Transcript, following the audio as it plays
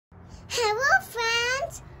Hello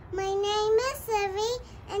friends, my name is Sari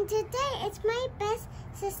and today it's my best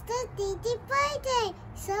sister Didi birthday.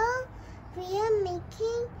 So we are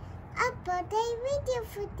making a birthday video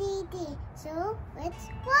for Didi. So let's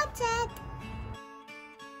watch it.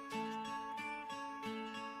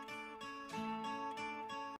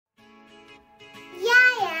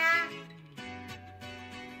 Yeah.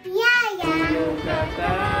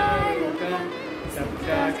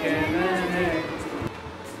 सबका कहना है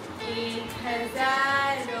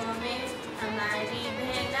 1000 में हमारी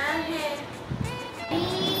बहना है।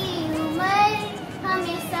 उम्र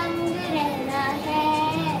हमें संग रहना है।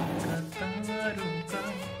 कतारों का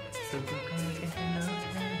सबका कहना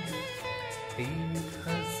है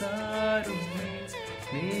 1000 में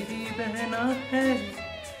मेरी बहना है।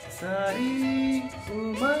 सारी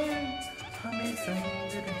उम्र हमें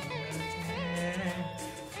संग रहना है।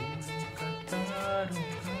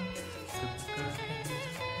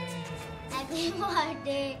 Happy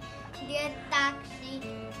birthday, dear Taxi.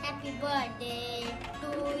 Happy birthday to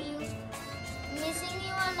you. Missing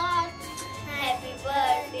you a lot. Happy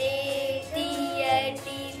birthday, dear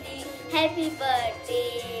Didi. Happy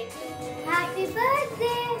birthday to you. Happy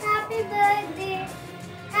birthday, happy birthday,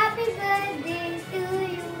 happy birthday to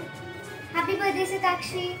you. Happy birthday,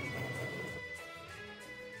 Shatakshi.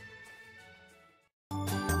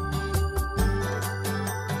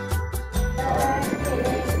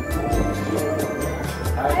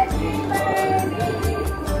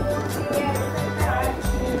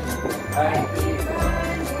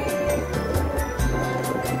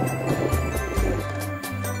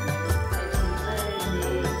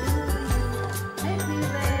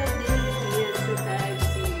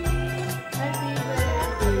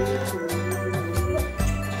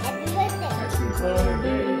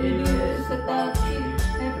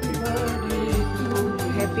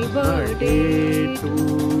 Happy birthday to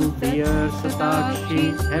dear Shatakshi.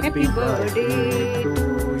 Happy birthday to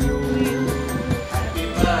you. Happy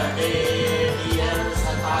birthday, dear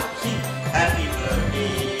Shatakshi. Happy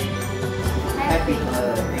birthday. Happy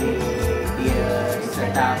birthday, dear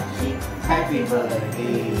Shatakshi. Happy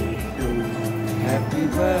birthday to you. Happy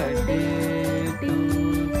birthday to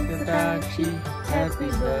Shatakshi. Happy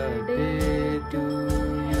birthday to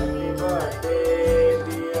you. Happy birthday,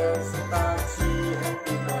 dear Shatakshi.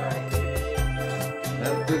 Happy birthday.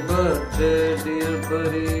 Happy birthday, dear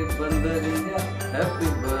Pari Bandariya. Happy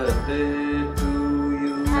birthday to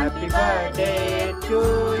you. Happy birthday to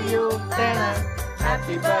you, Tana.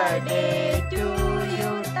 Happy birthday to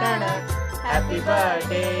you, Tana. Happy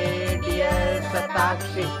birthday, dear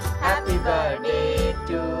Shatakshi. Happy birthday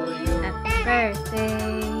to you. Happy birthday,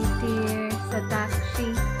 dear Shatakshi.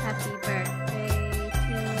 Happy birthday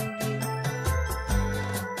to you.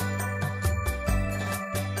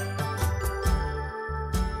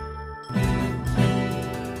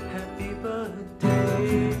 Happy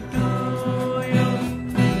birthday to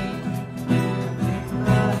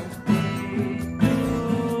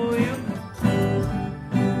you.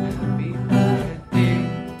 Happy birthday,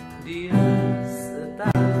 dear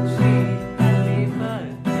Shatakshi. Happy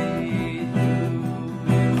birthday to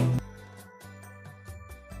you.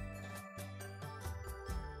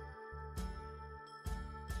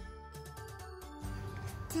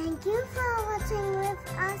 Thank you for watching with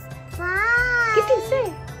us. Bye.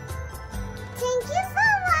 Thank you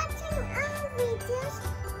for watching our videos.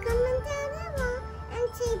 Comment down below and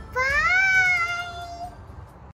say bye.